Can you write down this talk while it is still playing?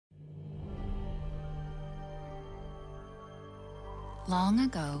Long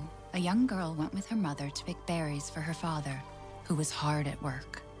ago, a young girl went with her mother to pick berries for her father, who was hard at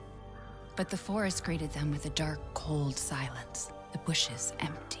work. But the forest greeted them with a dark, cold silence, the bushes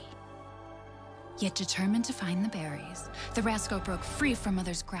empty. Yet determined to find the berries, the rascal broke free from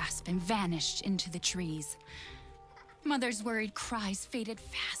Mother's grasp and vanished into the trees. Mother's worried cries faded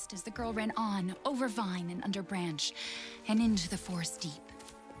fast as the girl ran on, over vine and under branch, and into the forest deep.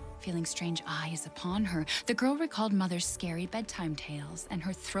 Feeling strange eyes upon her, the girl recalled Mother's scary bedtime tales, and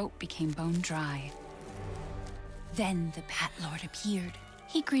her throat became bone dry. Then the Bat Lord appeared.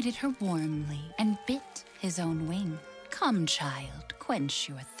 He greeted her warmly and bit his own wing. "Come, child, quench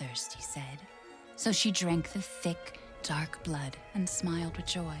your thirst," he said. So she drank the thick, dark blood and smiled with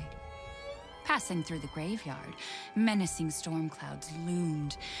joy. Passing through the graveyard, menacing storm clouds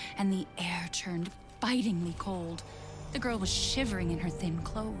loomed, and the air turned bitingly cold. The girl was shivering in her thin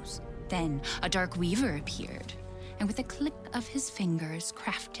clothes. Then a dark weaver appeared, and with a click of his fingers,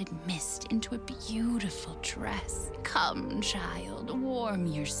 crafted mist into a beautiful dress. "Come, child, warm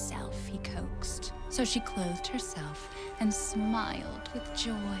yourself," he coaxed. So she clothed herself and smiled with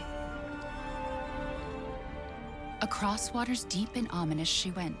joy. Across waters deep and ominous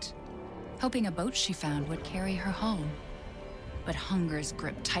she went, hoping a boat she found would carry her home. But hunger's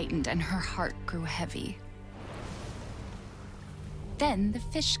grip tightened and her heart grew heavy. Then the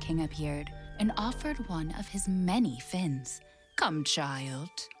Fish King appeared and offered one of his many fins. "Come,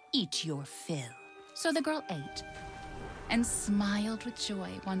 child, eat your fill." So the girl ate and smiled with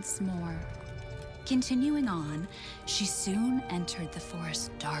joy once more. Continuing on, she soon entered the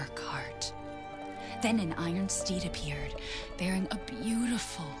forest's dark heart. Then an iron steed appeared, bearing a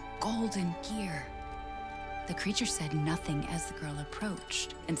beautiful golden gear. The creature said nothing as the girl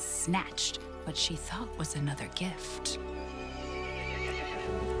approached and snatched what she thought was another gift.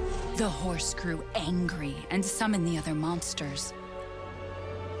 The horse grew angry and summoned the other monsters.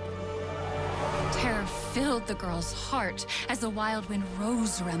 Terror filled the girl's heart as the wild wind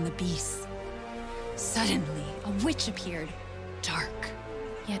rose around the beasts. Suddenly, a witch appeared, dark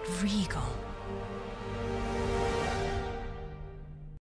yet regal.